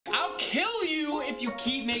kill you if you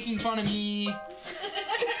keep making fun of me.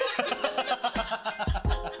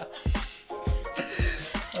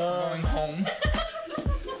 Going home.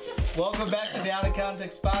 Welcome back to the Out of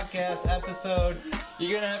Context Podcast episode.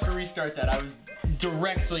 You're gonna have to restart that. I was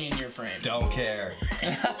directly in your frame. Don't care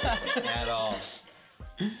at all.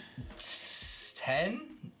 10?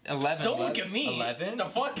 11. Don't look at me. 11? The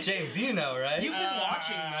fuck? James, you know, right? You've been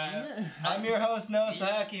watching them. I'm your host, Noah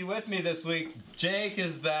Saki. With me this week, Jake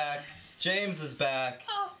is back. James is back.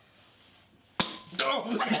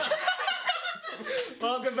 Oh.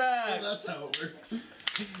 Welcome back. That's how it works.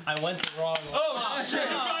 I went the wrong way. Oh shit! You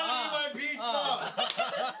gotta eat my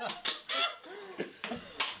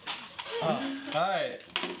pizza! Alright.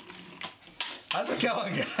 How's it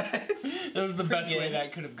going, guys? That was the best way good.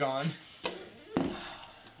 that could have gone.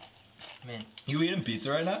 Man, You eating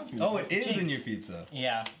pizza right now? Oh, it is in your pizza.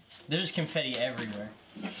 yeah. There's confetti everywhere.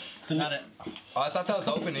 It's not a. Oh, I thought that was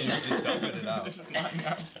open and you just dumping it out.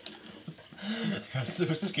 I was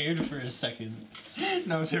so scared for a second.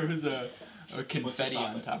 No, there was a confetti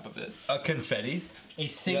on top of it. A confetti? A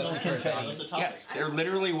single Yes, confetti. Yes, there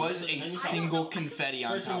literally was a single confetti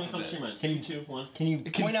on First one top of comes to it. mind. Can you two, one? Can you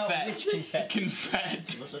point out which confetti?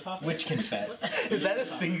 Confet. What's the topic? Which confetti? Is that a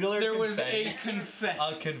singular There was confetti? a confet.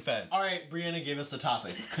 A confetti. Alright, Brianna gave us the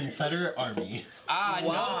topic. Confederate Army.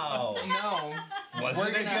 Wow. No. Was We're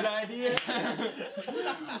it a gonna- good idea?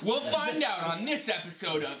 We'll find out on this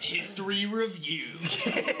episode of History Review.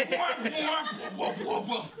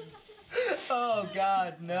 Oh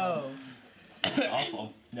God, no.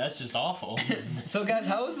 Awful. That's just awful. So guys,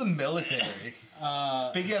 how was the military?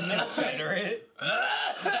 Speaking of Confederate,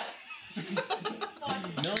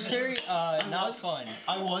 Military, not fun.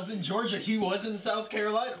 I was in Georgia. He was in South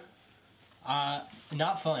Carolina.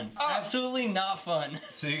 Not fun. Absolutely not fun.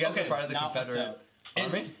 so you guys Okay, are part of the not what's Confederate up.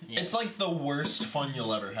 Army? It's like the worst fun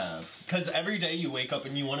you'll ever have. Because every day you wake up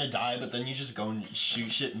and you want to die, but then you just go and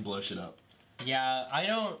shoot shit and blow shit up. Yeah, I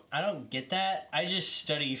don't get that. I just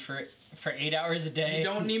study for 8 hours a day. You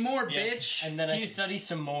don't need more, Yeah. bitch. And then I study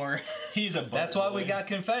some more. He's a That's why we got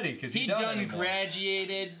confetti, because He he don't done anymore.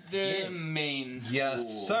 graduated the main school.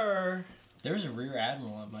 Yes, sir. There was a rear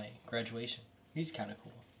admiral at my graduation. He's kind of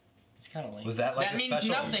cool. He's kind of lame. Was that like That a means special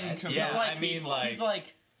nothing event? to me. Yeah, He's like I mean like he's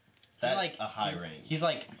like That's like- a high rank. he's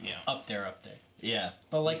like Yeah. up there, Yeah.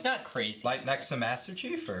 but like not crazy. next to Master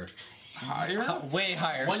Chief or Higher? Way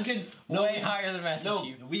higher. One can way higher than Master No,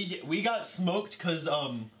 Chief. we got smoked because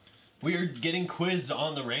we were getting quizzed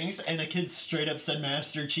on the ranks and a kid straight up said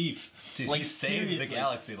Master Chief. dude, like he saved seriously. the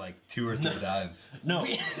galaxy like 2 or 3 times. No,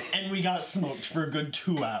 and we got smoked for a good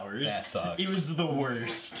 2 hours. That sucks. It was the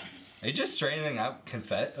worst. Are you just straightening out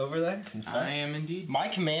confetti over there? I am indeed. My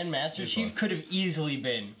command Master Good Chief one. could have easily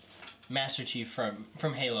been Master Chief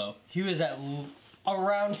from Halo. He was at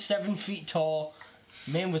around 7 feet tall.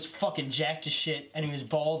 Man was fucking jacked as shit, and he was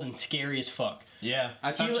bald and scary as fuck. Yeah.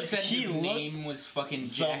 I thought you said he his looked- name was fucking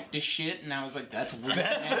So- Jack to shit, and I was like, that's weird.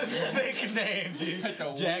 That's a sick name, dude. That's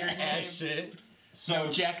a Jack weird ass name. shit. So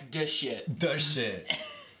No, Jack to shit. The shit.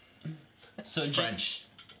 so It's French.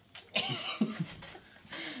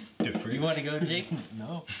 Different. You want to go, Jake?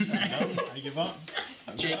 No, I give up.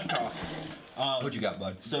 Jake talk. What you got,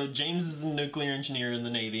 bud? So James is a nuclear engineer in the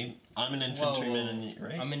Navy. I'm an infantryman in the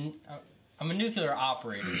right. I'm a nuclear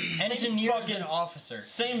operator. Engineer is fucking- an officer.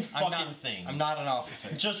 Same I'm fucking not- thing. I'm not an officer.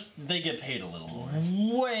 Just they get paid a little more.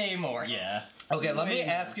 Way more. Yeah. Okay, let me Way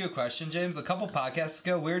ask you a question, James. A couple podcasts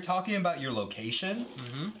ago, we were talking about your location,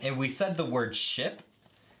 and we said the word ship,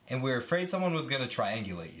 and we were afraid someone was going to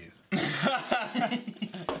triangulate you.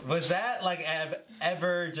 Was that, like,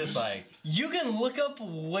 ever just, like... You can look up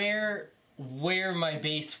where my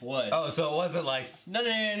base was. Oh, so it wasn't, like,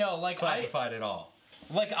 No. Like classified at all?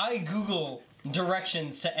 I Google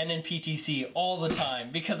directions to NNPTC all the time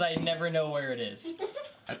because I never know where it is.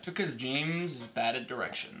 That's because James is bad at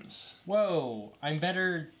directions. Whoa, I'm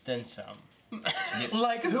better than some.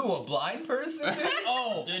 Like who, a blind person?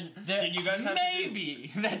 Oh, Did you guys have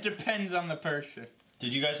Maybe. That depends on the person.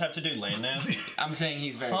 Did you guys have to do land nav? I'm saying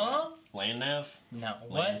he's very Huh? Land nav? No.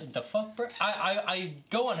 Land. What the fuck, bro? I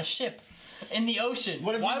go on a ship in the ocean.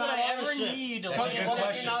 What if Why you're would not I on a ever ship? need a That's a land? good What if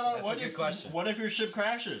question. you're not on- That's what a good if- question. What if your ship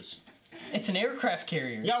crashes? It's an aircraft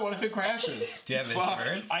carrier. Yeah, what if it crashes? Do you have Fuck.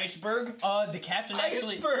 insurance? Iceberg? The captain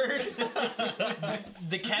actually.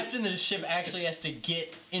 The captain of the ship actually has to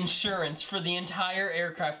get insurance for the entire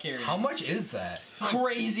aircraft carrier. How much is that?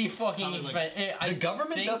 Crazy fucking Probably like- expensive. The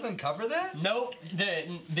government doesn't cover that? Nope.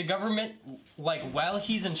 The government, like, while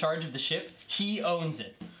he's in charge of the ship, he owns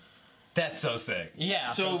it. That's so sick.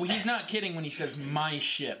 Yeah. So he's not kidding when he says my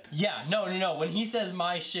ship. Yeah, no. When he says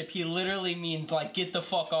my ship, he literally means like get the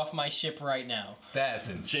fuck off my ship right now. That's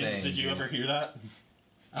insane. James, did you dude. ever hear that?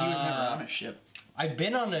 He was never on a ship. I've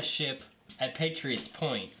been on a ship at Patriots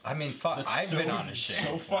Point. I mean, fuck. That's I've so- been on a ship.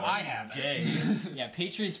 So fucking I haven't. gay. Yeah,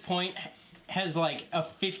 Patriots Point has like a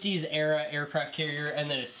 50s era aircraft carrier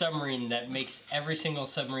and then a submarine that makes every single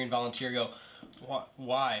submarine volunteer go,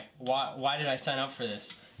 why? Why did I sign up for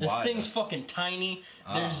this? The Why, thing's though? fucking tiny.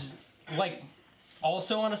 Ah. There's like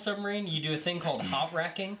also on a submarine you do a thing called hot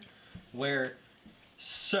racking where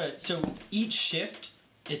so each shift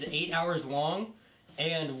is 8 hours long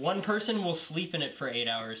and one person will sleep in it for 8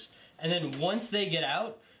 hours. And then once they get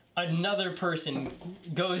out, another person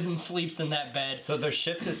goes and sleeps in that bed. So their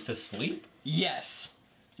shift is to sleep? Yes.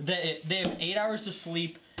 They have 8 hours to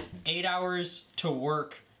sleep, 8 hours to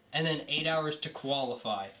work, and then 8 hours to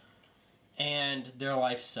qualify. And their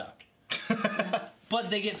lives suck. But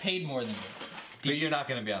they get paid more than me. But you're not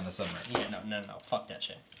going to be on the submarine. Yeah, no. Fuck that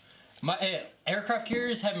shit. My aircraft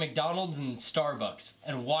carriers have McDonald's and Starbucks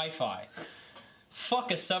and Wi-Fi. Fuck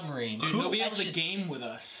a submarine. Dude, he'll be That able to shit- game with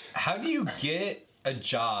us. How do you get a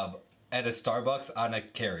job at a Starbucks on a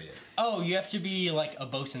carrier? Oh, you have to be like a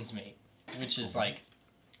bosun's mate, which is like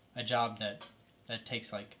a job that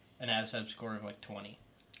takes like an ASVAB score of like 20,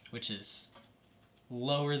 which is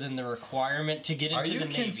lower than the requirement to get Are into you the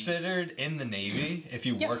Navy. considered in the Navy if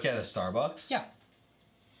you Yeah. work at a Starbucks? Yeah.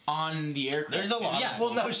 On the aircraft. There's a lot. Yeah.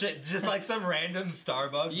 Well, no shit. Just like some random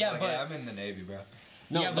Starbucks. Yeah, like, but- I'm in the Navy, bro.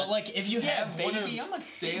 No, Yeah, but like if you Yeah, have one of baby, I'm a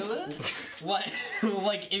sailor.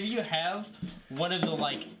 like if you have one of the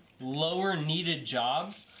like lower needed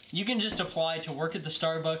jobs, you can just apply to work at the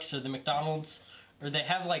Starbucks or the McDonald's, or they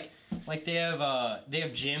have they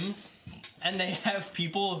have gyms, and they have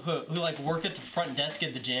people who like work at the front desk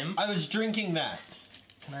at the gym. I was drinking that.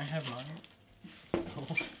 Can I have mine?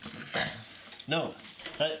 No.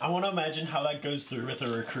 I want to imagine how that goes through with a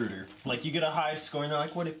recruiter. Like, you get a high score, and they're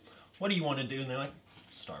like, what do you want to do? And they're like,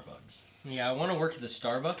 Starbucks. Yeah, I want to work at the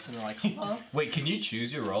Starbucks, and they're like, huh? Wait, can you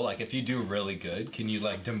choose your role? Like, if you do really good, can you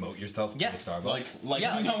like demote yourself to Yes. the Starbucks? Like,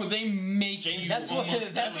 Yeah. No, they make you. That's what-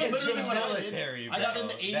 almost that's what- everything. literally what I did. military, I got bro.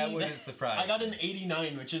 an 80 That wouldn't surprise I got me. an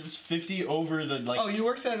 89, which is 50 over the, like... Oh, you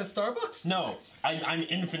worked at a Starbucks? No, I'm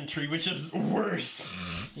infantry, which is worse.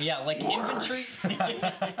 Yeah, like infantry.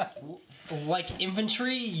 Like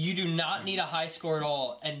infantry, you do not need a high score at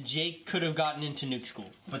all, and Jake could have gotten into nuke school.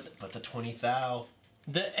 But the 20 thou.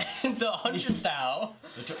 The 100 thou.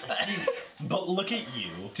 But look at you.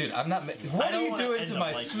 Dude, I'm not. What I are don't you wanna doing end to up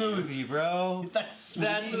my like smoothie, bro? That's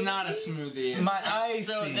That's not a smoothie. My icy.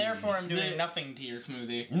 So therefore, I'm doing The- nothing to your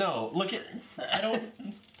smoothie. No, look at...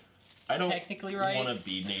 I don't Technically right. want to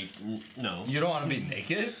be Navy. No. You don't want to be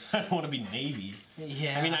naked? I don't want to be Navy.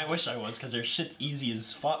 Yeah. I mean, I wish I was, because their shit's easy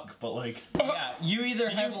as fuck, but like... Yeah, you either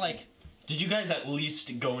have you- like. Did you guys at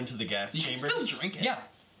least go into the gas You can chambers? still drink it. Yeah.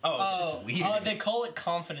 Oh, it's just weird. They call it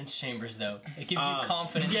confidence chambers though. It gives you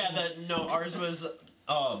confidence. Yeah, no, ours was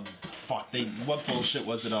what bullshit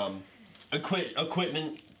was it?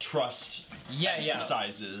 Equipment trust Yeah.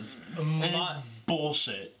 exercises. And it's Mi-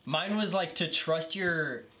 bullshit. Mine was like to trust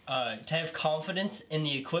your. To have confidence in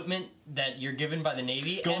the equipment that you're given by the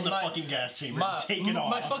Navy. Go and in the my, fucking gas chamber my, and take it off.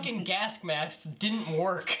 my fucking gas mask didn't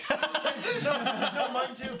work. No,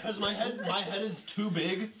 mine too, because my head is too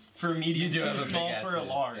big for a medium, You do too have a big small ass for a head,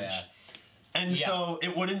 large. yeah. And Yeah. so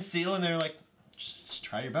it wouldn't seal, and they're like, just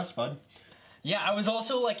try your best, bud. Yeah, I was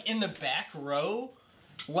also like in the back row.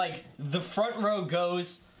 Like the front row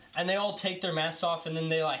goes and they all take their masks off and then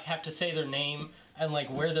they like have to say their name and like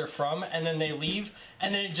where they're from and then they leave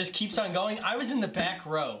and then it just keeps on going. I was in the back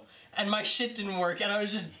row and my shit didn't work and I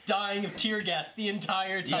was just dying of tear gas the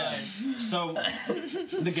entire time. So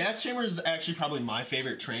the gas chamber is actually probably my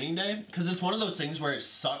favorite training day, because it's one of those things where it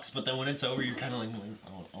sucks, but then when it's over, you're kind of like,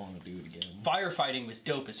 I want to do it again. Firefighting was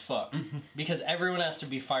dope as fuck because everyone has to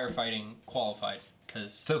be firefighting qualified.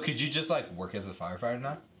 Cause So could you just like work as a firefighter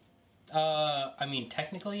now? I mean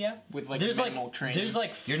technically yeah. With like There's minimal like training. there's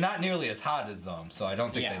like You're not nearly as hot as them, so I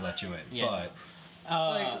don't think Yeah. they let you in. Yeah. But uh,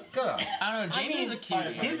 like, come on. I don't know. James mean, is a cutie.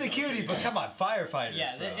 firefighter. He's a cutie, but come on, firefighters,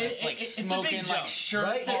 Yeah, bro. It's like it's a big smoking jump. like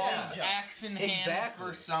shirts Right? off, Yeah. axe in hand Exactly.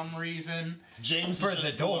 for some reason. James For is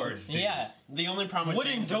just the doors, dude. yeah. The only problem with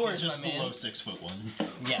Wooden James doors, is he's just my man. below 6'1".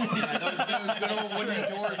 Yes. Those good old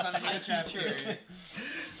wooden doors on an aircraft carrier.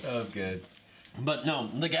 That was good. But no,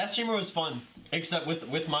 the gas chamber was fun. Except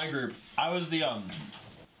with my group, I was the gas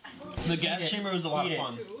Eat it. chamber was a lot Eat of it.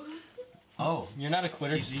 fun. Oh, you're not a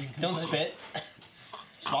quitter. Don't spit.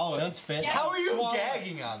 Swallow Don't it. spit. How are you Swallow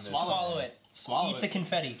gagging on this? Swallow it. Swallow Eat it. the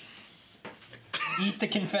confetti. Eat the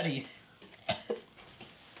confetti.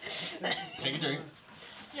 Take a drink.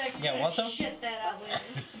 Yeah, Yeah, want some? shit that out later.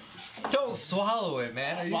 Don't swallow it,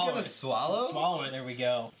 man. Are Swallow you gonna it. swallow? Swallow it. There we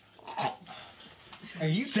go. Are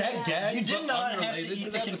you? Jack gagged, You did but not have to unrelated eat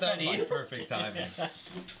the that, but that was confetti. like perfect timing.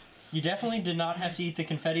 You definitely did not have to eat the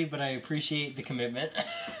confetti, but I appreciate the commitment.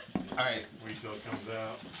 All right. Wait till it comes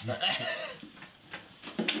out.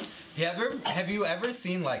 Have you ever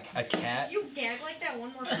seen like a cat? You gag like that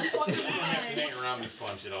one more fucking You don't have to time. hang around this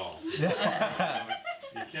bunch at all. Have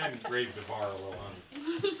You can raise the bar a little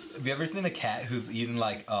on. you ever seen a cat who's eaten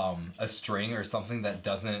like a string or something that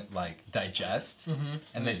doesn't like digest,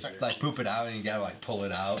 and they like poop it out and you gotta like pull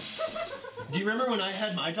it out? Do you remember when I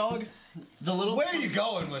had my dog? The little. Where are you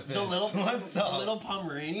going with this? The little, What's the up? little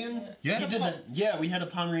Pomeranian. You had He a did Pom- that. Yeah, we had a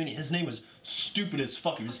Pomeranian. His name was stupid as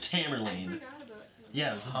fuck. It was Tamerlane.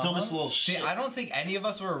 Yeah, it was the dumbest little See, shit. I don't think any of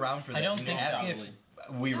us were around for that. I don't You're think so. asking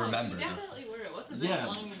if we remember. You definitely were. It wasn't Yeah. that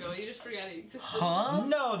long ago. You just forgot it existed. Huh?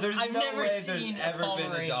 No, there's I've no never way there's seen a ever been a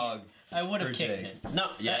Pomeranian. dog. I would have Or kicked Jake. it. No,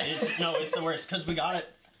 yeah, it's the worst because we got it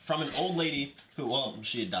from an old lady who, well,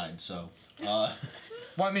 she had died. So, Well,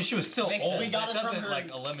 I mean, she was still Makes old. sense. we got that it from doesn't her.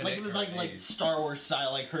 like eliminate. Like it was her like age. Star Wars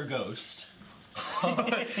style, like her ghost.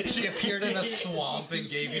 She appeared in a swamp and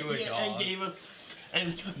gave you a Yeah, dog.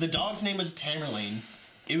 and the dog's name was Tamerlane.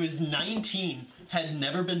 It was 19, had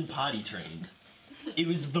never been potty trained. It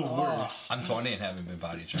was the worst. I'm 20 and haven't been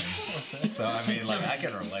potty trained. So, I mean, like, I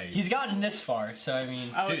can relate. He's gotten this far, so I mean.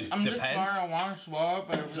 Dude, I'm this depends. far. I want to swallow,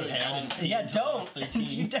 but I So, really hey, I don't. didn't pee Yeah, until I was don't. 13.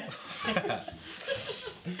 You don't.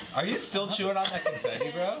 Are you still chewing on that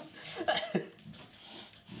confetti, bro?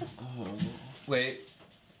 Wait.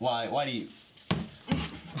 Why? Why do you?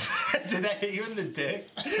 Did I hit you in the dick?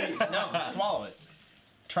 No, swallow it.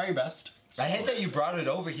 Try your best. I hate that you brought it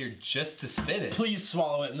over here just to spit it. Please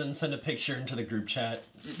swallow it and then send a picture into the group chat.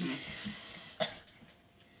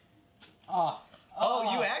 Ah.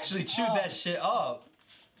 Oh, you actually chewed that shit up.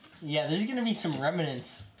 Yeah, there's gonna be some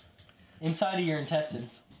remnants inside of your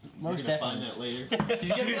intestines. Most We're gonna definitely. find that later.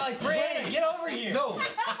 He's gonna be like, Brandon, get over here. No,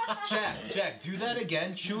 Jack, do that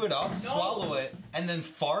again. Chew it up, swallow it, and then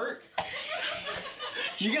fart.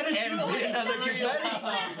 You gotta And chew get it. another confetti.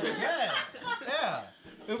 Yeah.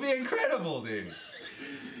 It would be incredible, dude.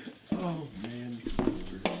 Oh man.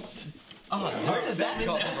 Oh, Where did that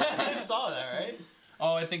come from? You saw that, right?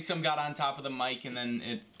 Oh, I think some got on top of the mic and then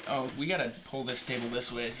it. Oh, we gotta pull this table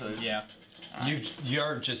this way so it's. Yeah.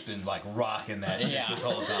 You're just been like rocking that shit Yeah. this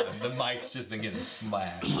whole time. The mic's just been getting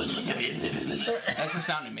smashed. That's the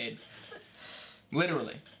sound it made.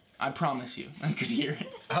 Literally. I promise you. I could hear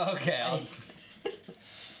it. Okay.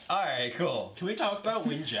 All right, cool. Can we talk about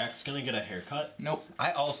when Jack's gonna get a haircut? Nope.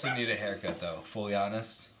 I also need a haircut though. Fully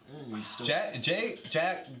honest. You still... Jay,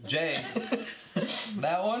 that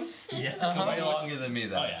one Yeah. way longer than me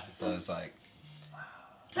though. Oh, yeah. So it's like,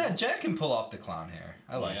 yeah, Jack can pull off the clown hair.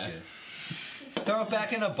 I like Yeah. it. Throw it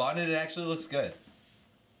back in a bun and it actually looks good.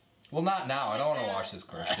 Well, not now. I don't want to wash this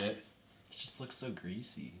gross shit. It just looks so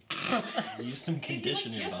greasy. Use some Dude, you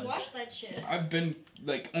conditioner, like, just bud. wash that shit. I've been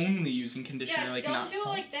like only using conditioner, Yeah, like don't not. do it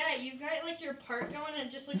like that. You've got like your part going and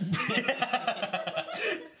it just looks.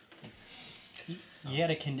 You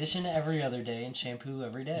gotta condition every other day and shampoo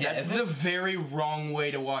every day. Yeah. That's Isn't the it- very wrong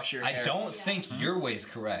way to wash your hair. I don't think your way's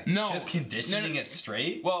correct. No. Just conditioning No. it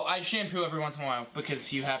straight. Well, I shampoo every once in a while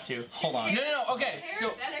because you have to. Hold on. No. Okay, His so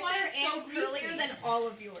hair is That's why thicker it's so and curlier greasy. than all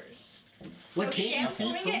of yours. Like, So can't you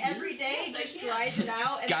shampooing see it from every day Yes, I just can. dries it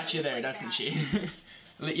out. And got you then there, it's doesn't like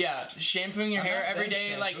she? Yeah, shampooing your I'm hair not every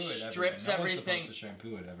saying day like shampoo it every strips day. No one's everything. supposed to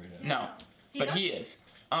shampoo it every day. No, but does? he is.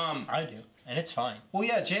 I do, and it's fine. Well,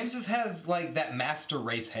 yeah, James just has like that master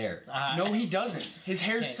race hair. No, he doesn't. His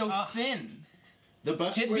hair's Okay, so thin. The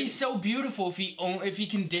best It'd way... be so beautiful if he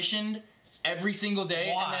conditioned every single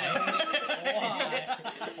day Why?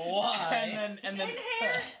 and Why? then His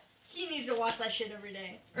hair. He needs to wash that shit every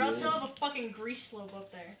day, or else he'll have a fucking grease slope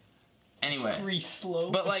up there. anyway. Grease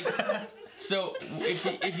slope. But like, so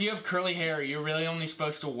if you have curly hair, you're really only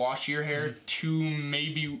supposed to wash your hair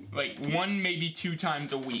maybe two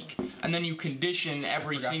times a week, and then you condition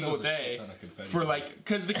every single day for like,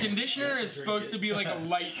 because the conditioner is supposed to be like a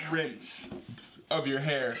light rinse of your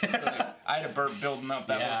hair. So like, I had a burp building up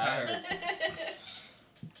that whole time.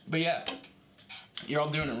 But yeah, you're all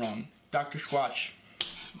doing it wrong. Dr. Squatch,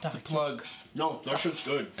 it's a plug. No, that shit's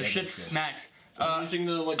good. The shit smacks. I'm using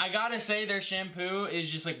the, like... I gotta say their shampoo is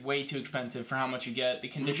just like way too expensive for how much you get. The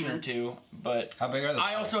conditioner too, but How big are the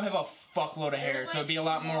I bottles? also have a fuckload of hair, so it'd be a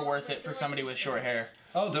lot more worth it for somebody with short hair.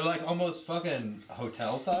 Oh, they're like almost fucking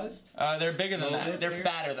hotel sized. They're bigger than Little that. bit They're bigger?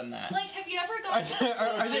 fatter than that. Like, have you ever Are gone they,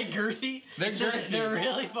 are they girthy? They're girthy. They're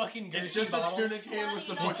really fucking girthy. It's just bottles. a tuna can with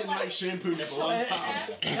the fucking like shampoo nipple on top.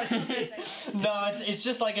 No, it's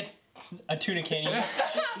just like a tuna can.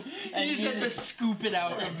 You just have to scoop it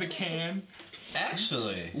out of the can.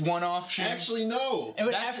 Actually. One-off shit. Actually, no. It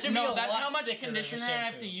would That's, have to be no, a that's lot how much thicker than the conditioner I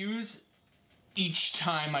have to shampoo. use each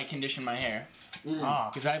time I condition my hair. Ah,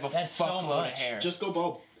 Because I have a That's so fuckload much. of hair. Just go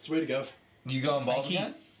bald. It's the way to go. You going bald Mikey.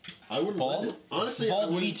 again? I wouldn't Bald? mind it. Honestly, I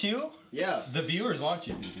Bald wouldn't. V2? Yeah. The viewers want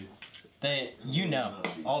you to, dude. You know.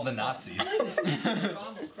 All the Nazis. Mom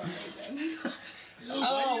will cry again.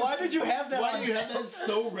 Oh, why did you have that Why on? do you have that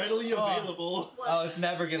so readily avavailable? Oh, it's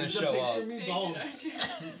never gonna The show picture up. of me Thank bald. you, Archie.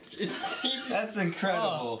 It's. That's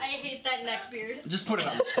incredible. I hate that neck beard. Just put it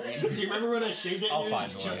on the screen. Do you remember when I shaved it? I'll and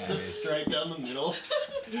find it was one, just yeah. a stripe down the middle.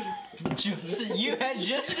 You had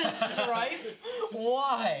just a stripe?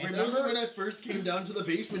 Why? Remember when I first came down to the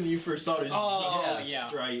basement and you first saw it? It was Oh, just yeah. a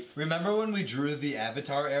stripe. Remember when we drew the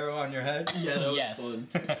Avatar arrow on your head? Yeah, that was Yes. fun.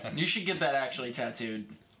 You should get that actually tattooed.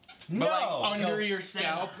 No. But like under No. your That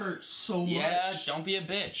scalp. hurt so Yeah, much. don't be a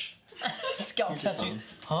bitch. Scalp tattoos.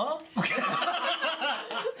 Huh?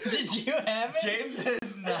 Did you have it? James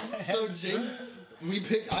is not. So James,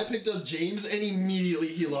 I picked up James and immediately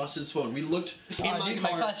he lost his phone. We looked in Oh, my dude, my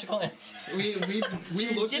car. Clash of Clans. We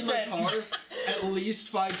Dude, looked get in my that. car at least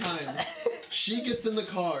 5 times. She gets in the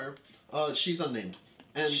car. She's unnamed.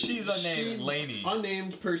 And She's unnamed, Lainey.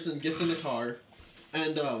 Unnamed person gets in the car,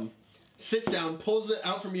 and sits down, pulls it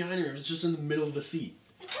out from behind her. It was just in the middle of the seat.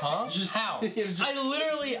 Huh? Just- How? it was just-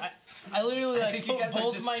 I literally like think you put guys are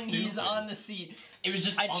both just my knees stupid. on the seat. It was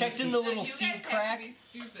just. I on checked the in seat. the No, little you guys seat have crack. to be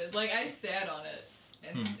stupid. Like I sat on it,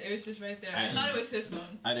 and it was just right there. I thought it was his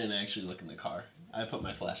phone. I didn't actually look in the car. I put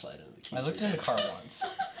my flashlight in the keys. I looked in the car once.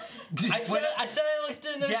 Dude, I said I looked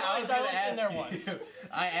in there Yeah, I twice. was I gonna looked in there ask once. you.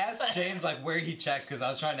 I asked James like where he checked because I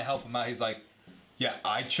was trying to help him out. He's like, "Yeah,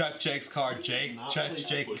 I checked Jake's car. Jake Not checked really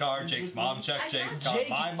Jake's car. Jake's mom checked Jake's car. Jake-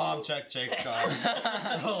 My mom checked Jake's car.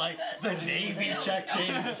 Like the Navy checked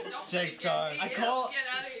Jake's car. I call- Get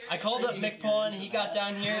out of here. I called up Mick Pawn. He got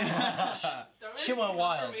down here. Don't she went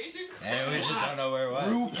wild. information. And we just don't know where it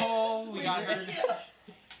was. RuPaul, we got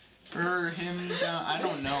her him down. I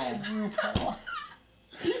don't know.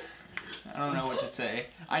 I don't know what to say.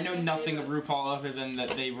 I know nothing of RuPaul other than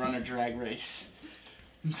that they run a drag race.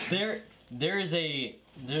 There's a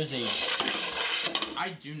I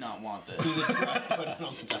do not want this. Put it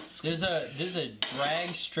on the desk. there's a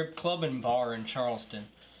drag strip club and bar in Charleston.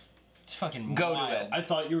 It's fucking Go to wild. it. I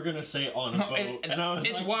thought you were gonna say on a No, boat, and I was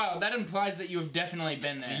it's like, wild. That implies that you have definitely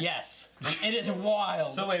been there. Yes, it is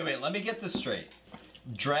wild. So wait, let me get this straight.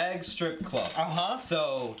 Drag strip club. Uh-huh.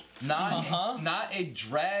 So not Uh-huh. not a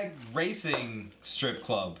drag racing strip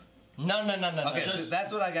club. No. Okay, so Just,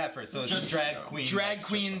 that's what I got first. So it's a just drag queen. Drag strip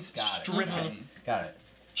queens club. Got it. stripping. Got it.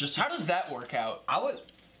 just How does that work out? I would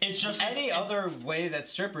it's just any it's- other way that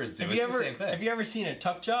strippers do. have It's you the ever same thing. have you ever seen a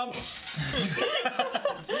tuck job?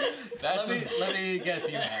 That's let me guess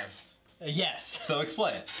you have. Yes. So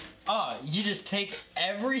explain. You just take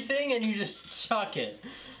everything and you just chuck it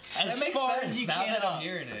as That makes far sense as you now can that I'm up.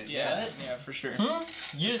 hearing it. yeah, yeah, for sure.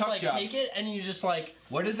 You just tuck like job. take it and you just like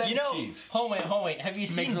What does that you know. achieve? Hold wait. Have you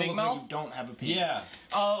Makes seen it Big look Mouth? like you don't have a penis.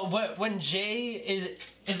 Yeah. When Jay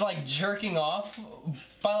is like jerking off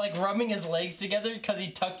by like rubbing his legs together because he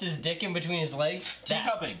tucked his dick in between his legs. That-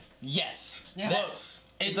 Teacupping. Yes. Yeah. That- Close.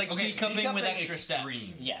 It's like okay, teacupping with teacupping extra extreme.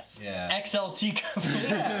 steps. Yes. Yeah. XL teacup.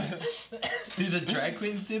 Yeah. Do the drag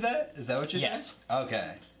queens do that? Is that what you're Yes. saying?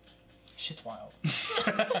 Okay. Shit's wild.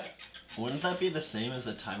 Wouldn't that be the same as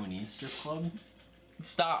a Taiwanese strip club?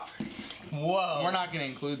 Stop. Whoa. We're not gonna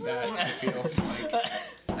include that. I feel like.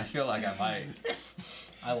 I feel like I might.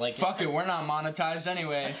 I like it. Fuck it. We're not monetized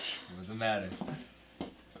anyways. It doesn't matter.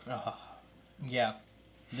 Yeah.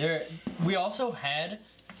 We also had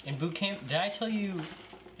in boot camp. Did I tell you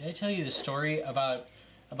the story about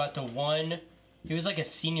the one? He was like a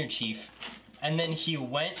senior chief, and then he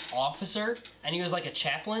went officer, and he was like a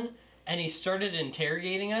chaplain, and he started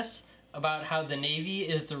interrogating us about how the Navy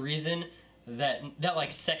is the reason that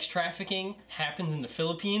like sex trafficking happens in the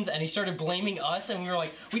Philippines, and he started blaming us, and we were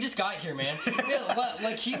like, we just got here, man. Yeah,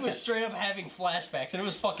 like he was straight up having flashbacks, and it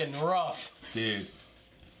was fucking rough. Dude.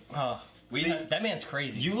 We See, had, That man's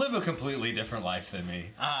crazy. you live a completely different life than me.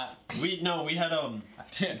 we had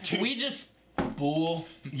We just bull,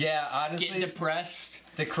 Yeah, honestly, get depressed.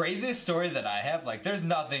 the craziest story that I have, like, there's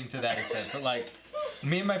nothing to that extent, but like,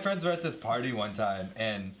 me and my friends were at this party one time,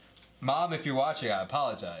 and Mom, if you're watching, I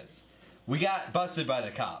apologize. We got busted by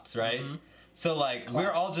the cops, right? So like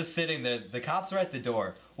we're all just sitting there. The cops are at the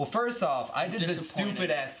door. Well, first off, I did the Disappointed.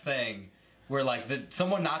 stupid ass thing where like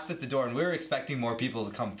someone knocks at the door and we were expecting more people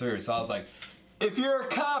to come through. So I was like, if you're a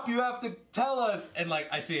cop, you have to tell us. And like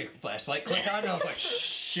I see a flashlight click on, and I was like,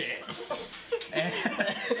 shit. And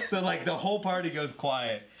so like the whole party goes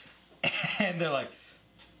quiet, and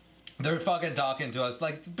they're fucking talking to us,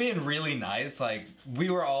 like being really nice. Like we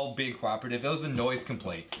were all being cooperative. It was a noise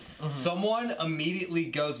complaint. Someone immediately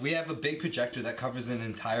goes, we have a big projector that covers an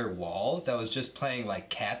entire wall that was just playing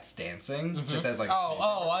like cats dancing, just as like.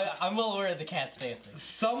 I'm well aware of the cats dancing.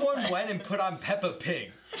 Someone went and put on Peppa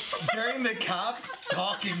Pig during the cops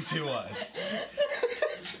talking to us.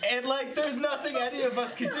 And like there's nothing any of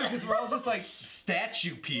us could do because we're all just like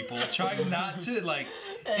statue people trying not to like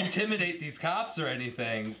intimidate these cops or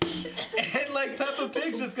anything. And like Peppa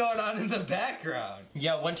Pig's just going on in the background.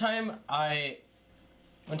 Yeah, one time I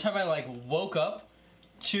like woke up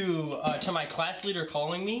to my class leader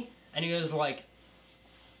calling me, and he was like,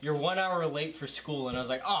 "You're 1 hour late for school," and I was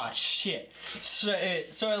like, "Oh shit!" So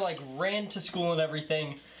I like ran to school and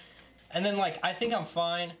everything, and then like I think I'm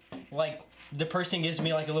fine. Like the person gives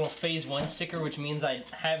me like a little phase 1 sticker, which means I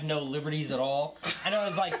have no liberties at all, and I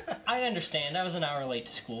was like, I understand. I was an hour late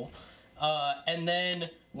to school, and then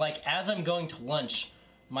like as I'm going to lunch,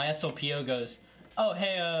 my SLPO goes, "Oh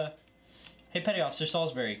hey Petty Officer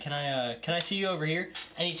Salisbury, can I see you over here?"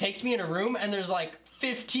 And he takes me in a room, and there's like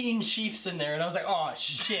 15 chiefs in there, and I was like, oh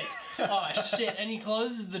shit, and he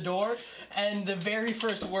closes the door, and the very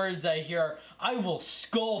first words I hear are, "I will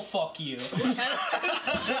skull fuck you."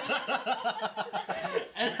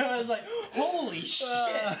 And I was like, holy shit.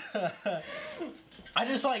 I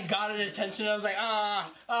just like got an attention, I was like,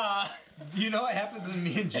 You know what happens when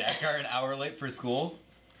me and Jack are an hour late for school?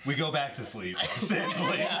 We go back to sleep.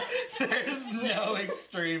 Simply. Yeah. There's no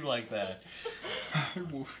extreme like that.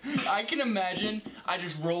 I can imagine I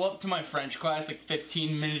just roll up to my French class like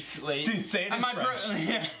 15 minutes late. Dude, say it in French.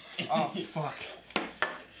 Yeah. Oh, fuck.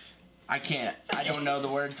 I can't. I don't know the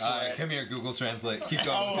words for Alright, it. come here, Google Translate. Keep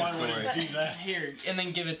going with your story. Do that. Here, and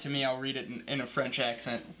then give it to me. I'll read it in a French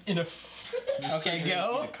accent. Okay,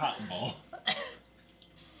 go. A cotton ball.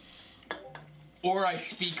 Or I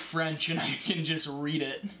speak French and I can just read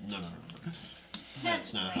it. No.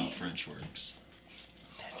 That's not how French works.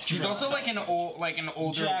 She's also like an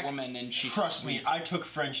older Jack, woman, and she Trust me, I took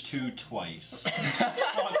French 2 twice.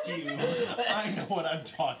 Fuck you. I know what I'm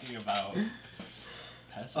talking about.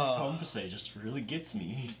 Passé composé just really gets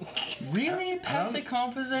me. Really, passé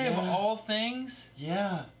composé of all things.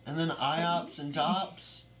 Yeah, and then IOPS and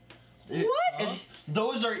DOPS.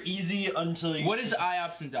 Those are easy until you. What is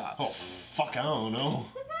IOPS and DOPS? Oh fuck, I don't know.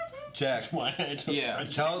 Jack, That's why I took Yeah.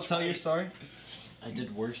 French tell your twice. story. I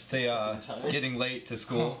did worse. They the second time. getting late to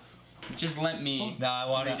school. Just let me. No, I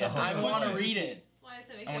want to. I want to read it. Why does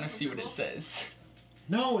that make I you want to see what it uncomfortable? says.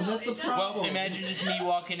 No, No, that's the it doesn't. problem. Well, imagine just me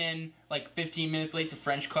walking in like 15 minutes late to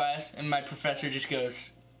French class, and my professor just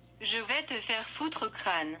goes, Je vais te faire foutre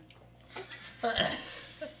crâne.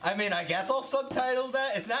 I mean, I guess I'll subtitle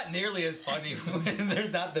that. It's not nearly as funny when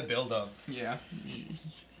there's not the build-up. "Yeah."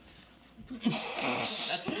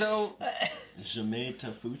 That's so. Je mets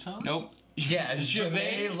ta futon? Nope. Yeah, Je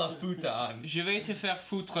vais la futon. Je vais te faire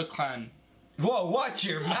foutre crâne. Whoa, watch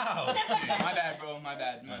your mouth. My bad, bro. My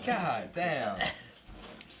bad. God damn.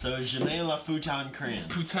 So, je mets la futon crème.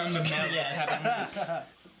 Putain de merde. Yes. How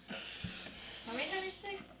many times did you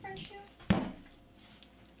say French now?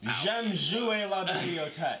 J'aime jouer la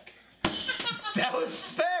bibliothèque. That was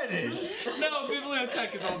Spanish. No,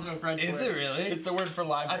 bibliothèque is also a French Is word. it really? It's the word for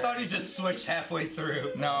library. I thought he just switched halfway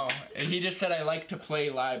through. No, he just said I like to play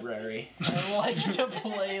library. I like to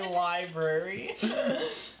play library.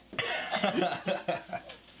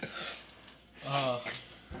 Oh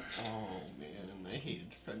man, I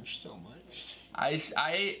hated French so much.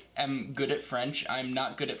 I am good at French. I'm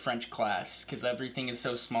not good at French class because everything is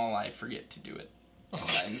so small I forget to do it.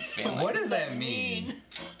 I'm failing. What does that mean?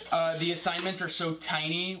 The assignments are so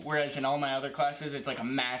tiny, whereas in all my other classes it's like a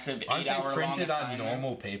massive Aren't they 8-hour long printed on assignment.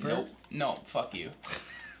 normal paper? Nope. No, fuck you.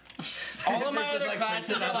 All of my They're just, other like, classes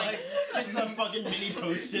printed are on, like It's a fucking mini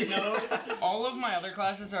post-it note. all of my other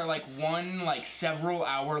classes are like one like several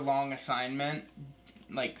hour long assignment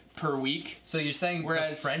like per week. So you're saying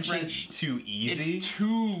Whereas the French French- is too easy? It's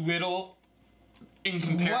too little in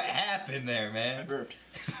comparison. What happened there, I man? burped.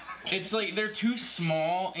 it's like they're too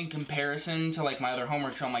small in comparison to like my other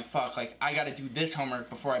homework, so I'm like, fuck, like I gotta do this homework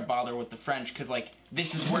before I bother with the French, because like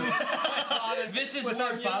this is worth this is worth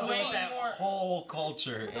way that more. whole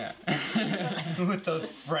culture. Yeah. With those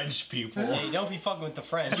French people. Hey, don't be fucking with the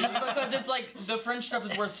French. Just because it's like the French stuff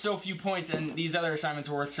is worth so few points and these other assignments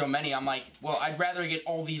are worth so many, I'm like, well, I'd rather get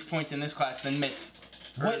all these points in this class than miss.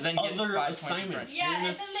 What than get other 5 points in assignments? French. Yeah, You're an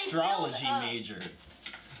and then they astrology build up. major.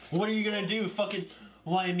 What are you gonna do? Fucking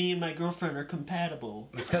why me and my girlfriend are compatible?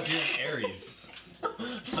 It's because you're an Aries.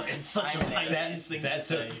 So it's such a I'm an Pisces thing That to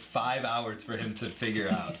say. took 5 hours for him to figure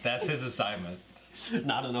out. That's his assignment.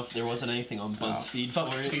 Not enough. There wasn't anything on BuzzFeed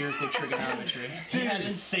Fuck for it. spherical trigonometry. He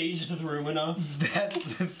hadn't saged through enough.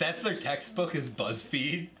 That's their textbook is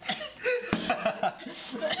BuzzFeed.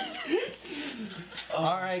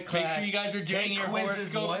 All right, class. Make sure you guys are doing take your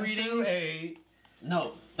quizzes horoscope 1 through readings. 8.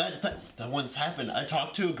 No, that once happened. I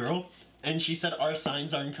talked to a girl, and she said our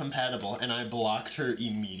signs aren't compatible, and I blocked her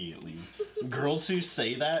immediately. Girls who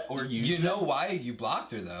say that or use You know why you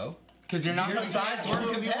blocked her though? Because you're not Your gonna signs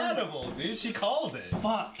weren't compatible, dude. She called it.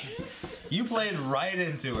 fuck. You played right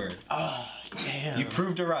into her. Oh, damn. You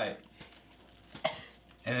proved her right.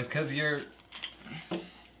 And it's because you're.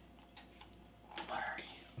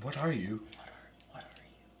 What are you?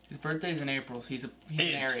 His birthday's in April. He's an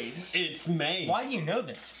Aries. It's May. Why do you know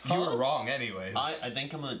this? You were wrong, anyways. I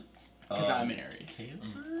think I'm a. Because I'm an Aries.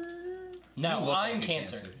 Cancer? You No, look I'm like a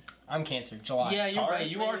Cancer. I'm Cancer. July. Yeah, you're right.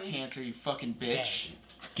 Taurus, You are maybe? Cancer, you fucking bitch.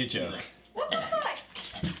 Good joke. What the fuck?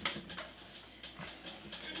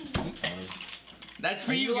 That's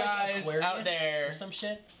for Are you like, guys Aquarius out there. or some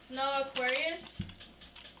shit. No, Aquarius.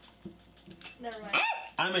 Never mind.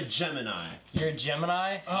 I'm a Gemini. You're a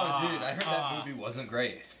Gemini. Oh, dude, I heard that movie wasn't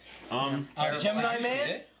great. Gemini Did you see Man.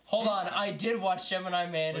 it? Hold on, I did watch Gemini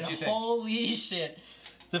Man, What'd and you think? holy shit,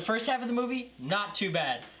 the first half of the movie not too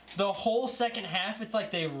bad. The whole second half, it's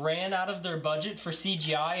like they ran out of their budget for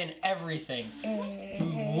CGI and everything.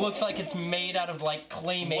 Looks like it's made out of like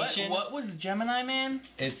claymation. What was Gemini Man?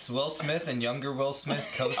 It's Will Smith and younger Will Smith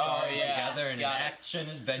co-starring Oh, yeah. together in an Got it. action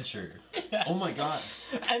adventure. Oh my god.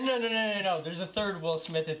 And no. There's a third Will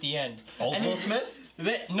Smith at the end. Old And Will Smith?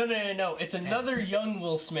 No. It's another young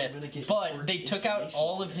Will Smith, but they took out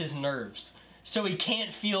all of his nerves. So he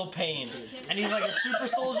can't feel pain. And he's like a super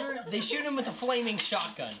soldier. They shoot him with a flaming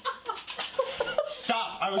shotgun.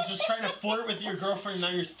 Stop! I was just trying to flirt with your girlfriend, now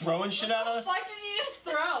you're throwing shit at us? What did you just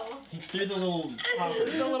throw? He threw the little popper.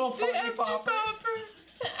 The little party popper.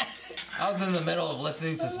 I was in the middle of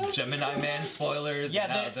listening to some Gemini Man spoilers. Yeah,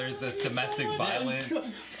 and how they- there's this domestic violence.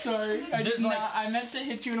 Sorry, I There's did like- not. I meant to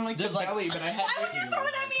hit you in like the there's like- belly, but I had Why would you throw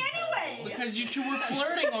it at me anyway? because you two were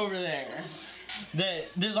flirting over there.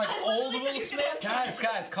 There's like I old literally Will said Smith.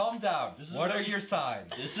 Guys, calm down. This is What are really- your signs?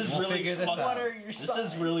 This is we'll really figure this fucking- out. What are your This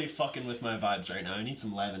is really fucking with my vibes right now. I need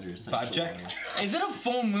some lavender. Vibe check? Is it a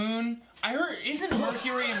full moon? I heard. Isn't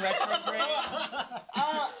Mercury in retrograde?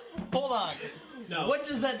 Hold on. No. What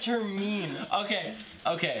does that term mean?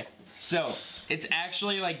 Okay. So it's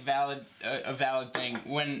actually like a valid thing.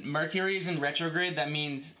 When Mercury is in retrograde, that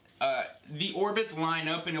means the orbits line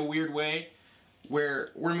up in a weird way, where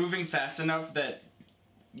we're moving fast enough that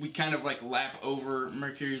we kind of like lap over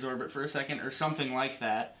Mercury's orbit for a second, or something like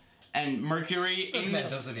that. And Mercury This in man the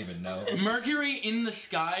doesn't even know. Mercury in the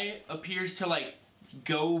sky appears to like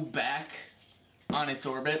go back on its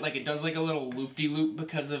orbit, like it does like a little loop-de-loop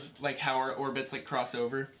because of like how our orbits like cross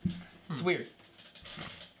over. It's weird.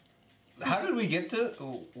 How did we get to?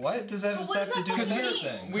 What does that what have does to do that with mean?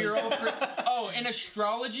 anything? We're all in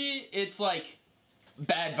astrology, it's like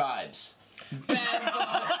bad vibes. Bad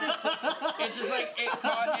vibes. It's just like it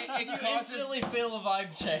You causes. instantly fail a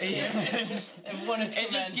vibe check. If one is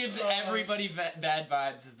It just gives commenced. everybody bad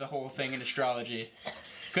vibes. Is the whole thing in astrology.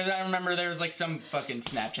 Because I remember there was like some fucking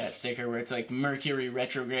Snapchat sticker where it's like Mercury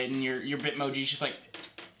retrograde and your Bitmoji's just like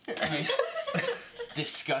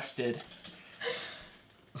disgusted.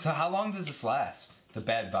 So how long does this last? The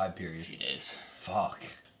bad vibe A period. few days. Fuck.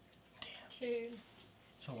 Dude.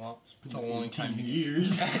 It's a long time.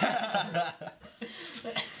 years.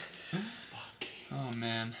 Oh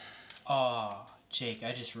man. Oh, Jake,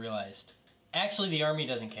 I just realized. Actually, the Army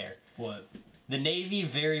doesn't care. What? The Navy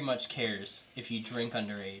very much cares if you drink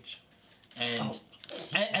underage. And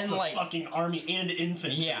It's a like fucking army and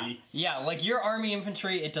infantry. yeah, like your Army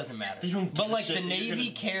infantry, it doesn't matter. They don't But give a like shit the that you're Navy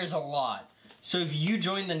gonna- cares a lot. So if you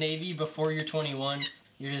join the Navy before you're 21,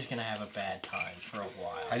 you're just gonna have a bad time for a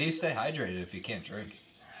while. How do you stay hydrated if you can't drink?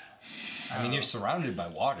 I mean, you're surrounded by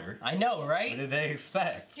water. I know, What right? did they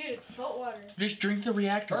expect? Dude, salt water. Just drink the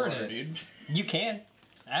reactor Burn water, it. dude. You can.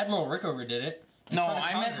 Admiral Rickover did it. No, front of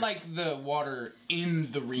I meant Congress. like the water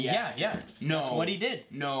in the reactor. Yeah. No. That's what he did.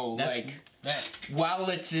 No, That's like that. while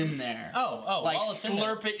it's in there. Oh, Like while it's in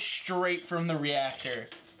there. slurp it straight from the reactor.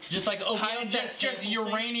 Just like open up that Just sample thing.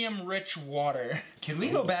 uranium-rich water. Can we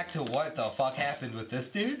go back to what the fuck happened with this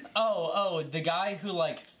dude? Oh, the guy who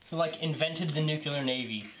invented the nuclear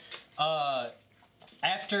navy.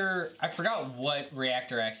 After I forgot what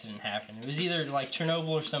reactor accident happened. It was either like Chernobyl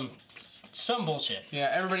or some bullshit. Yeah,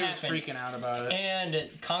 everybody was Happened. freaking out about it. And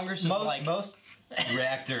Congress was Most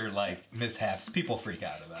reactor like mishaps people freak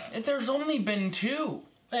out about. There's only been 2.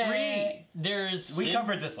 3. There's We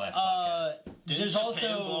covered this last podcast. there's Japan also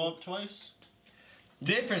blow up twice.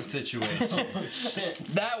 Different situation.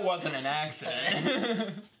 That wasn't an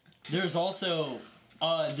accident. there's also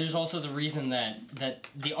the reason that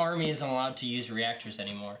the army isn't allowed to use reactors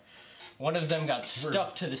anymore. One of them got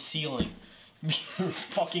stuck to the ceiling.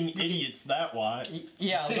 Fucking idiots, that why.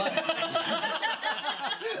 Yeah,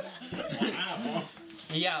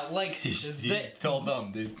 yeah, like He told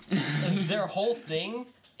them, dude. their whole thing,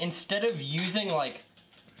 instead of using like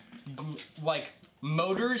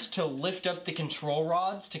motors to lift up the control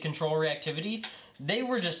rods to control reactivity, they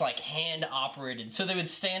were just like hand operated. So they would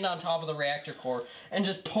stand on top of the reactor core and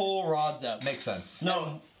just pull rods up. Makes sense.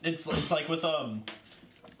 No, it's like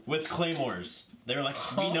with claymores. They were like,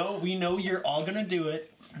 we know you're all gonna do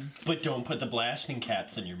it, but don't put the blasting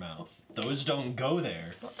caps in your mouth. Those don't go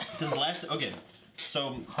there. Because okay,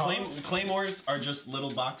 so claymores are just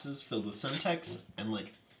little boxes filled with Semtex and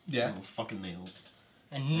like little fucking nails.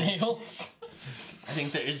 And nails. I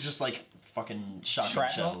think that it's just like fucking shotgun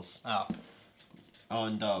Shrapnel? shells. Oh.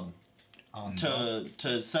 And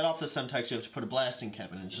to set off the Semtex, you have to put a blasting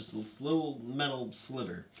cap in. It's just this little metal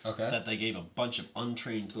sliver that they gave a bunch of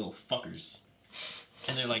untrained little fuckers,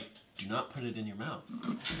 and they're like, "Do not put it in your mouth."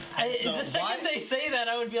 The second they say that,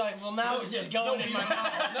 I would be like, "Well, now it's just going in my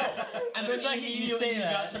mouth." And The then second you say you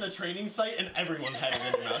that, got to the training site, and everyone had it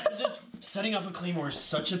in their mouth. Just setting up a claymore is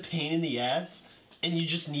such a pain in the ass, and you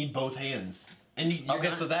just need both hands. And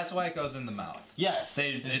So that's why it goes in the mouth. Yes.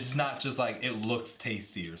 It's not just like it looks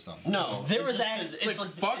tasty or something. No. There was it's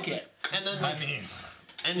like fuck it. And then I mean,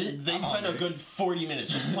 and they spent a good 40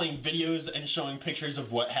 minutes just playing videos and showing pictures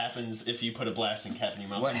of what happens if you put a blasting cap in your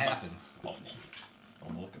mouth. what happens? Oh, I'm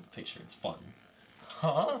gonna look at the picture. It's fun.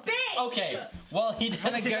 huh? Okay. Well, he does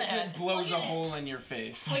And I guess that. it blows a hole in your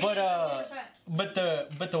face. But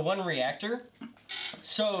the one reactor.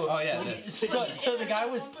 So so the guy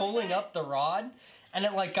was pulling up the rod, and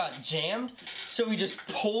it like got jammed. So he just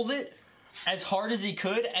pulled it as hard as he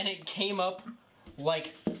could, and it came up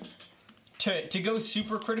like to go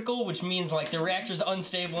supercritical, which means like the reactor's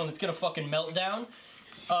unstable and it's gonna fucking melt down.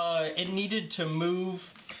 It needed to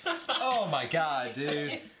move. Oh my god,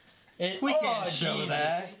 dude. We can't show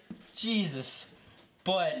that. Jesus.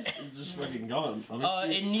 But It's just fucking gone.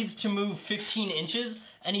 it needs to move 15 inches,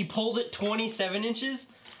 and he pulled it 27 inches,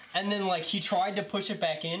 and then like he tried to push it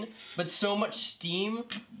back in, but so much steam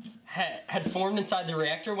had formed inside the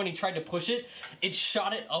reactor when he tried to push it, it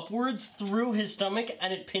shot it upwards through his stomach,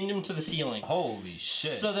 and it pinned him to the ceiling. Holy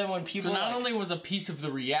shit. So then when people So not only was a piece of the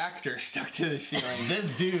reactor stuck to the ceiling,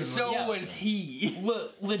 this dude. so Yeah. was he.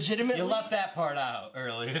 legitimately, You left that part out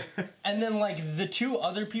earlier. and then like the 2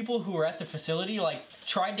 other people who were at the facility like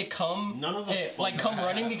tried to come None of them come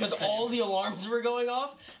running because all the alarms were going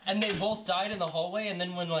off, and they both died in the hallway. And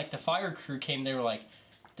then when like the fire crew came, they were like,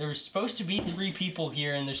 there was supposed to be 3 people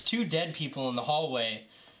here, and there's 2 dead people in the hallway.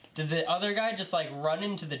 Did the other guy just like run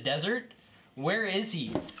into the desert? Where is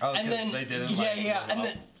he? Oh, and 'cause then they didn't, yeah, like, yeah, blow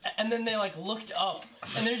and up. then they like looked up,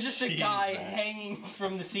 and there's just a guy Jesus. hanging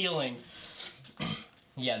from the ceiling.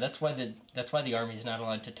 Yeah, that's why the army's not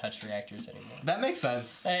allowed to touch reactors anymore. That makes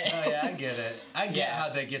sense. Oh yeah, I get it. I get Yeah. how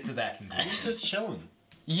they get to that conclusion. He's just chilling.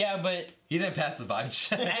 Yeah, but You didn't pass the vibe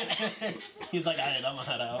check. He's like, alright, I'm gonna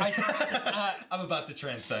head out. I'm about to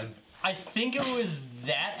transcend. I think it was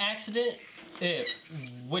that accident,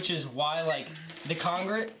 which is why like the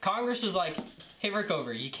Congress was like, "Hey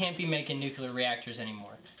Rickover, you can't be making nuclear reactors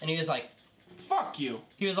anymore," and he was like, Fuck you.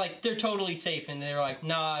 He was like, "They're totally safe," and they were like,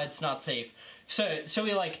 "Nah, it's not safe." So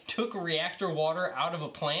he like took reactor water out of a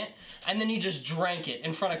plant, and then he just drank it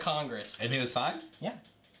in front of Congress. And he was fine? Yeah.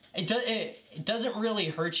 It doesn't really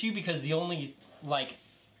hurt you because the only like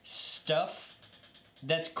stuff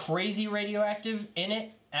that's crazy radioactive in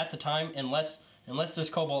it at the time, unless there's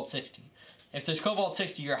cobalt-60. If there's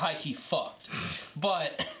cobalt-60, you're high-key fucked.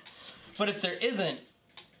 But if there isn't,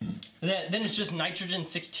 then it's just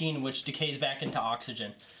nitrogen-16, which decays back into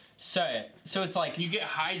oxygen. So it's like You get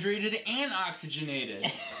hydrated and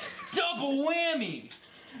oxygenated. Double whammy.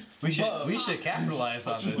 We should capitalize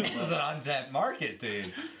on this. This is an untapped market,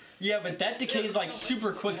 dude. Yeah, but that decays like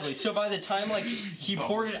super quickly. So by the time like he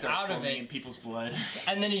poured it out of in it, people's blood.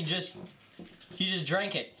 and then he just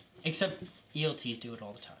drank it. Except ELTs do it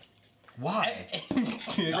all the time. Why?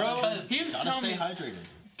 Because He was Gotta telling stay me. hydrated.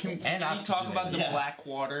 Can And we talk about the Yeah. black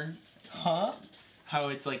water? huh? How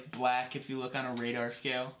it's like black if you look on a radar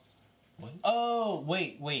scale, Oh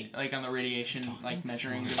wait. like on the radiation like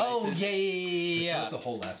measuring devices. Oh yeah. This was the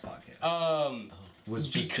whole last podcast. Was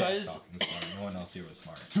just because- Jack talking smart. No one else here was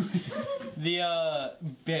smart.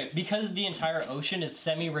 Because the entire ocean is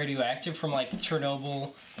semi-radioactive from like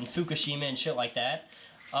Chernobyl and Fukushima and shit like that.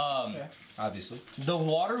 Obviously. The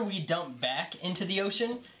water we dump back into the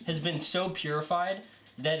ocean has been so purified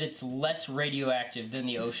that it's less radioactive than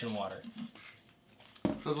the ocean water.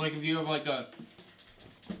 So it's like if you have like a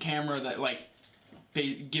camera that like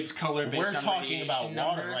gives color based We're on talking radiation about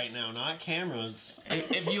water numbers. right now, not cameras.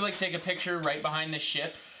 If you like take a picture right behind the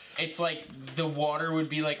ship, it's like the water would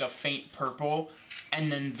be like a faint purple,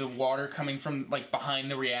 and then the water coming from like behind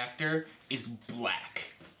the reactor is black.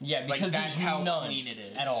 Yeah, Like, because that's there's how none clean it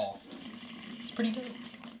is. at all. It's pretty good.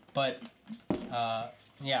 But,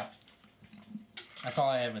 yeah. That's all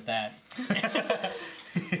I had with that.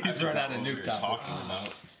 He's run out of nuke topic. talking about.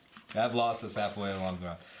 I've lost us halfway along the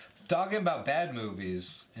road. Talking about bad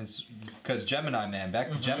movies, because Gemini Man,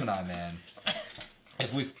 back to Gemini Man.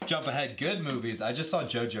 If we jump ahead, good movies. I just saw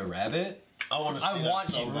Jojo Rabbit. I want to see I that want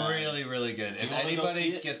so to. bad. Really, really good. If wanna go see anybody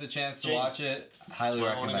it? gets a chance to James, watch it, highly I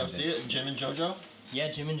want to recommend go see it. Jim and JoJo. Yeah,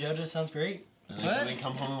 Jim and JoJo sounds great. And then What? can we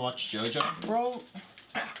come home and watch JoJo? Bro,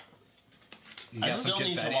 You I got some still good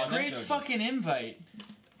need to fatty watch on it? great Jojo. fucking invite.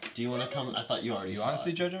 Do you want to come? I thought you already You saw want to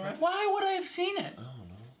see it. Jojo Rabbit? Why would I have seen it? Oh no.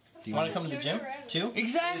 Do you Want to wanna- come to the gym, too?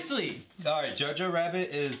 Exactly. All right, Jojo Rabbit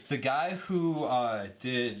is the guy who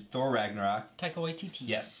did Thor Ragnarok. Taika Waititi.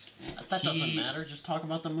 Yes. That doesn't He- matter. Just talk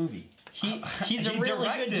about the movie. He's a He really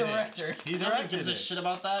good directed it. director. He Nobody directed gives a it. shit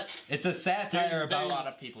about that. It's a satire There's- A about. lot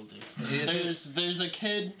of people do. There's a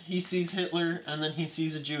kid. He sees Hitler and then he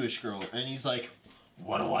sees a Jewish girl and he's like,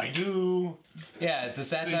 "What do I do?" Yeah, it's a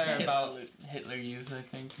satire about. Hitler Youth, I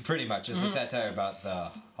think. Pretty much, it's a satire about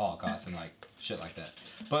the Holocaust and like shit like that.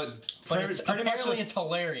 But But it's, pretty much apparently it's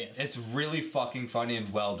hilarious. it's really fucking funny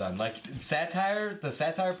and well done. Like satire, the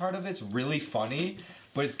satire part of it's really funny,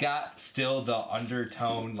 but it's got still the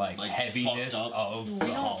undertone like heaviness fucked up. of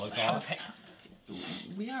the Holocaust.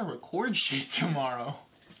 We gotta record shit tomorrow.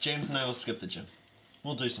 James and I will skip the gym.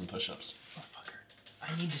 We'll do some push-ups.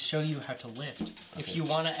 I need to show you how to lift. If you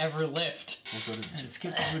want to ever lift. We'll go to the gym. And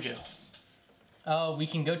skip Jojo. Oh, we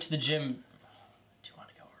can go to the gym. Do you want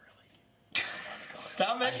to go early?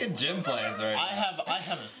 Stop making gym plans right now. I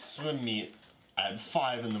have a swim meet at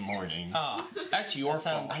 5 in the morning. Ah, That's your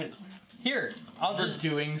sounds- fault. here. I'll For just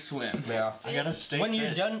doing swim. Yeah. I gotta stay when you're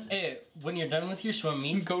fit. done. When you're done with your swim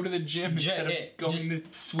meet, Go to the gym instead of going just- to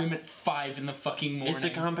swim at 5 in the fucking morning. It's a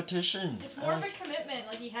competition. It's more of a commitment.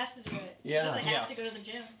 Like he has to do it. Yeah. He doesn't Yeah. have to go to the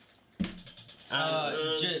gym.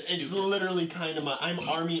 just it's stupid. literally kind of I'm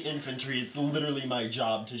Army infantry. It's literally my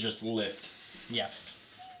job to just lift. yeah.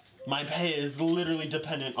 My pay is literally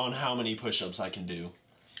dependent on how many push-ups I can do.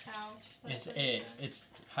 Ouch. It's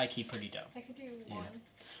high key pretty dope. I could do one.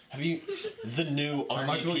 Have you? The new Army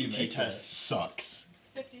much will you PT make test sucks.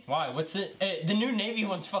 50 Why? What's the new Navy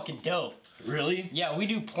one's fucking dope. Really? Yeah, we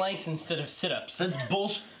do planks instead of sit-ups. That's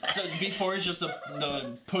bullshit. So before it's just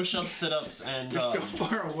the push-ups, sit-ups, and You're so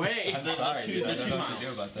far away. the Sorry, two, dude, I the don't two know what mile. to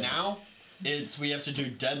do about that. Now, we have to do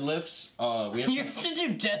deadlifts. We You have have to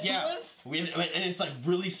do deadlifts? yeah, and it's like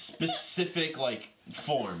really specific like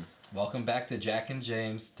form. Welcome back to Jack and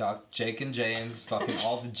James. Talk Jake and James. Fucking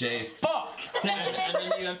all the J's. Fuck! And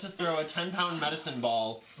then you have to throw a 10-pound medicine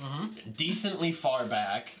ball decently far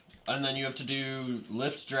back. And then you have to do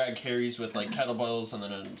lift, drag, carries with like kettlebells and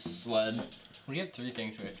then a sled. We have 3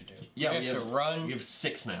 things we have to do. Yeah, we have to run. We have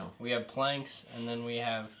 6 now. We have planks, and then we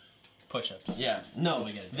have push-ups. Yeah, no,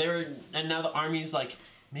 We get it. and now the Army's like,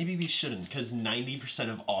 maybe we shouldn't, because 90%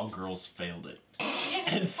 of all girls failed it.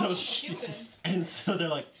 And so, Stupid. and so they're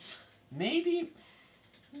like, maybe,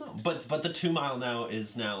 no. But the 2 mile now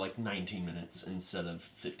is now like 19 minutes instead of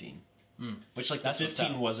 15. Which like That's the what's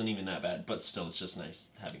 15 up. wasn't even that bad, but still it's just nice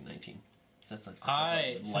having 19. 'Cause that's like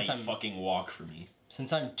a Since light I'm- fucking walk for me.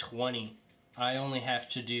 Since I'm 20, I only have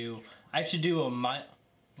to do. I have to do a mile.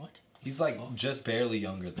 What? He's like just barely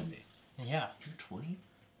younger than me. Yeah. You're 20?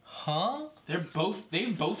 Huh? They've both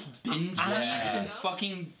been 20 Yeah. since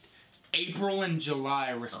fucking April and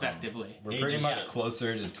July, respectively. We're Age pretty is much just-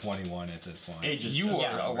 closer to 21 at this point. Age is You just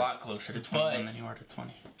are a a number. lot closer to 21 But- than you are to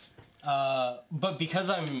 20. But because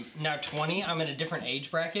I'm now 20, I'm in a different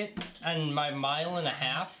age bracket, and my 1.5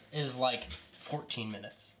 miles is like 14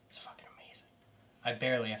 minutes. It's fucking amazing. I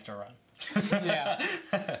barely have to run. Yeah.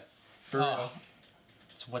 For real.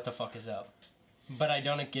 So what the fuck is up? But I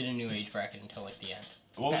don't get a new age bracket until like the end.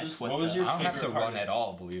 What was your I don't have favorite to part run at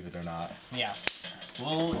all, believe it or not. Yeah.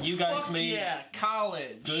 Well, you guys Fuck made yeah,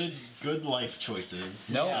 college. good life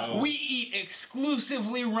choices. No. So- We eat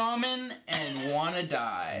exclusively ramen and wanna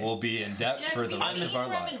die. We'll be in debt Jack, for the we've rest of eaten our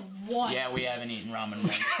ramen lives. once. Yeah, we haven't eaten ramen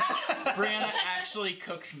once. Brianna actually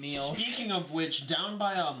cooks meals. Speaking of which, down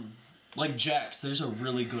by like Jack's, there's a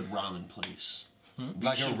really good ramen place.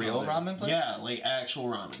 Like a should real go there. ramen place? Yeah, like actual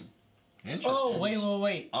ramen. Interesting. Oh,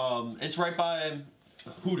 wait. It's right by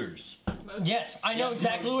Hooters. Yes, I know Yeah,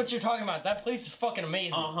 exactly Moti. what you're talking about. That place is fucking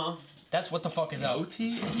amazing. Uh-huh. That's what the fuck is up.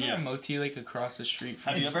 Moti? Isn't Yeah. there a Moti like across the street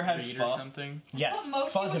from Have you ever had Reed pho? or something? Yes, What,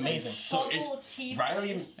 Mochi pho's was a amazing. So bubble it's- of tea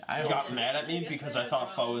Riley place? I got also- mad at me because I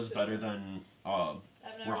thought pho was better than I've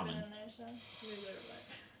never ramen. been in there, so.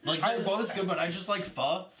 like they're both good, but I just like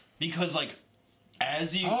pho because like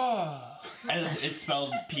as you Oh. as it's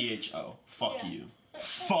spelled PHO. Fuck Yeah. you.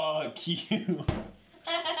 Fuck you.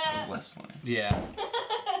 That was less funny. Yeah.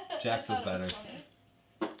 I Jax was thought it better. was funny.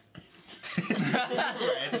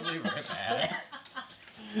 Randomly rip ass.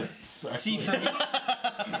 See, for me,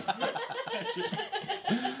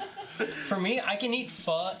 for me, I can eat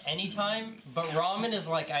pho anytime, but ramen is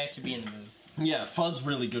like I have to be in the mood. Yeah, pho's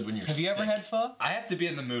really good when you're Have you ever sick. had pho? I have to be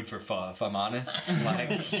in the mood for pho, if I'm honest.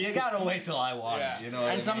 Like, you gotta wait till I want Yeah. it, you know what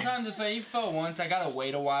I And mean? sometimes if I eat pho once, I gotta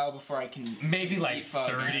wait a while before I can Maybe like eat pho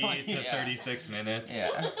 30 again. to Yeah. 36 minutes.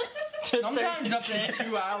 Yeah. Sometimes up to 36.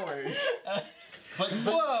 2 hours. But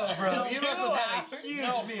Whoa, bro, you 2 must have had a hours?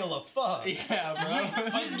 huge meal of pho. Yeah, bro.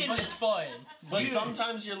 He's getting his pho in. But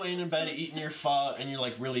sometimes you're laying in bed eating your pho and you're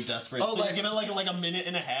like really desperate. Oh, so like- you're giving it like a minute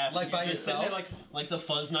and a half. Like and by you're just sitting yourself? there like the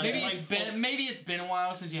fuzz not Maybe even, it's like, been maybe it's been a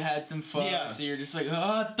while since you had some pho, Yeah. so you're just like,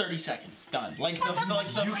 30 seconds, done. like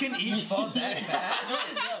the You can eat pho that fast?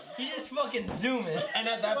 He's just fucking zooming. and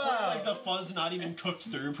at that point Wow. like the fuzz not even cooked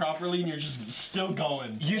through properly and you're just still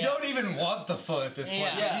going. You Yeah. don't even want the pho at this point.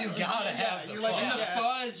 Yeah. You gotta have the you're pho. like, And the Yeah.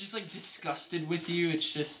 pho is just like disgusted with you. It's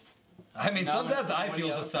just I mean, No, sometimes I nobody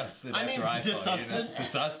feel else. disgusted I mean, after I pho, you know? disgusted?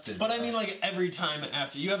 Disgusted. But I mean like every time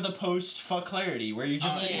after you have the post pho clarity where you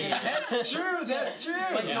just That's true, that's true.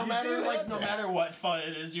 like You no do matter have no that. matter what pho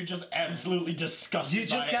it is, you're just absolutely disgusted. You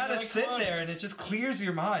just by it. gotta You're like, sit "Come on." there and it just clears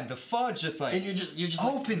your mind. The pho just like and you're just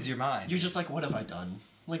like, opens your mind. you're just like, what have I done?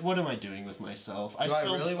 Like, what am I doing with myself? Do I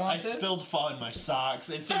really want this? spilled pho in my socks.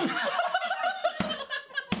 It's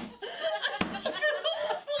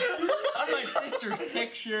on my sister's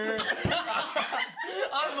picture.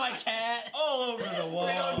 On my cat. all over the wall.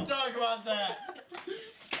 We don't talk about that.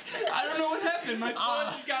 I don't know what happened. My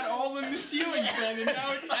pho just got all in the ceiling fan, and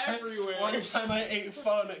now it's everywhere. One time I ate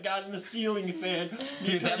pho and it got in the ceiling fan.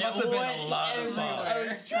 Dude, that must have been a went lot of everywhere. fun. I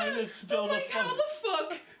was trying to spill the How pho. the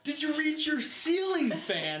fuck did you reach your ceiling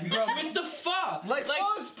fan, bro? With the pho. Like,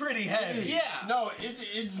 pho's pretty heavy. Yeah. No,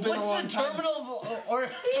 it's been a long What's the time. terminal or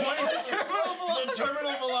The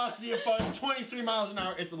terminal velocity of pho is 23 miles an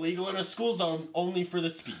hour. It's illegal in a school zone only for the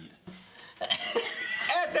speed.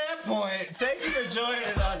 At that point, thanks for joining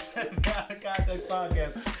us at the Context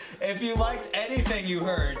Podcast. If you liked anything you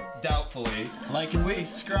heard, doubtfully, Like and we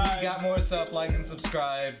subscribe. got more stuff. Like and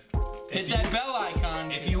subscribe. Hit that bell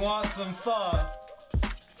icon. If you want some pho,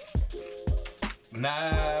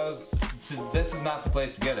 this is not the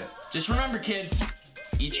place to get it. Just remember, kids,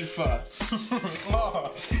 eat your pho.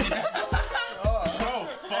 Oh,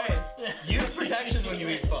 Hey, use protection when you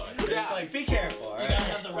eat pho. Yeah. It's like, be careful, all you right? gotta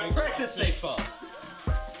have the right Practice safe pho.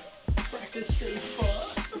 Practice safe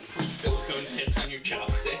pho. Silicone tips on your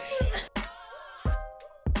chopsticks.